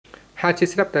How to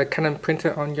set up the Canon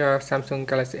printer on your Samsung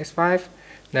Galaxy S5.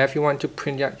 Now if you want to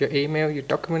print out your email, your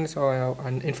documents, or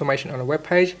information on a web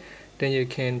page, then you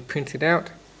can print it out.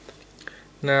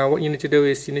 Now what you need to do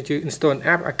is you need to install an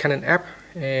app, a Canon app,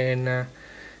 and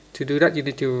to do that you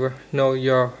need to know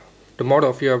the model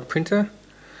of your printer.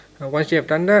 Once you have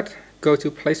done that, go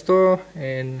to Play Store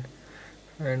and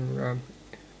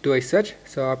do a search.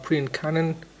 So I'll put in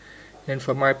Canon, and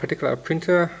for my particular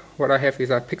printer what I have is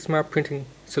a Pixma printing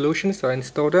solution, so I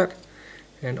install that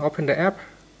and open the app.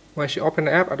 Once you open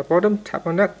the app at the bottom, tap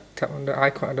on that, tap on the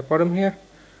icon at the bottom here,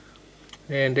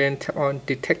 and then tap on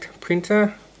Detect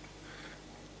Printer,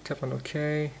 tap on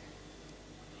OK.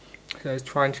 So it's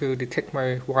trying to detect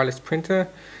my wireless printer.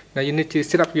 Now you need to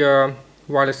set up your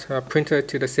wireless printer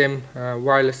to the same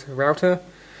wireless router,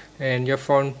 and your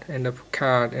phone and the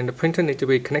card and the printer need to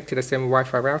be connected to the same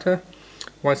Wi-Fi router.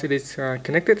 Once it is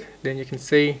connected, then you can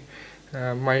see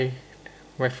my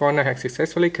phone now has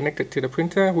successfully connected to the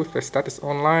printer with the status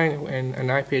online and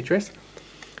an IP address.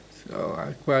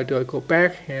 So what I do, I go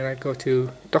back and I go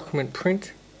to Document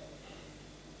Print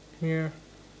here.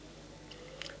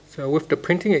 So with the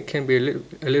printing it can be a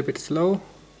little bit slow.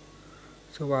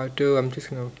 So what I do, I'm just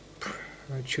going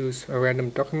to choose a random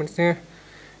document here,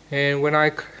 and when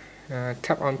I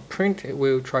tap on Print, it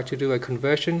will try to do a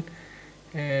conversion,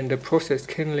 and the process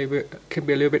can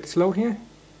be a little bit slow here.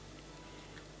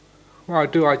 What I'll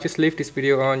do, I'll just leave this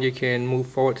video on. You can move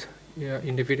forward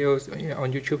in the videos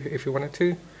on YouTube if you wanted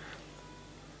to.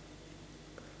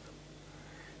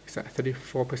 It's at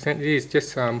 34%. It is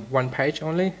just one page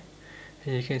only,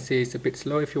 and you can see it's a bit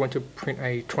slow. If you want to print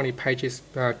a 20 pages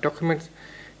document,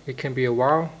 it can be a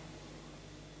while.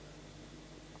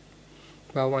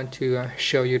 But I want to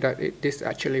show you that this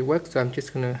actually works, so I'm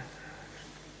just going to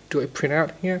do a print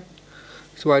out here.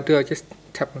 So what I do, I just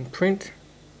tap on Print,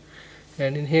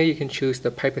 and in here you can choose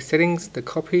the paper settings, the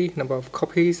copy, number of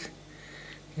copies,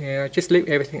 and I just leave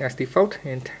everything as default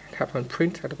and tap on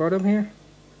Print at the bottom here.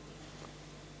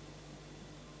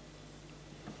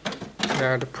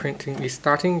 Now the printing is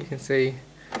starting. You can see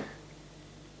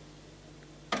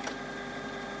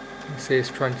it's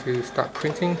trying to start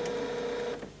printing.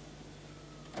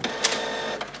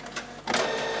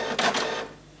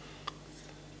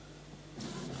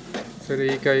 So there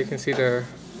you go, you can see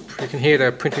you can hear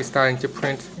the printer starting to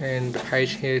print, and the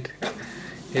page here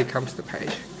comes the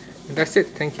page. And that's it.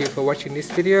 Thank you for watching this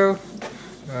video.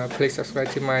 Please subscribe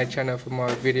to my channel for more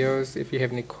videos. If you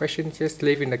have any questions, just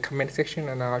leave in the comment section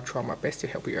and I'll try my best to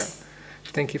help you out.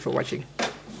 Thank you for watching.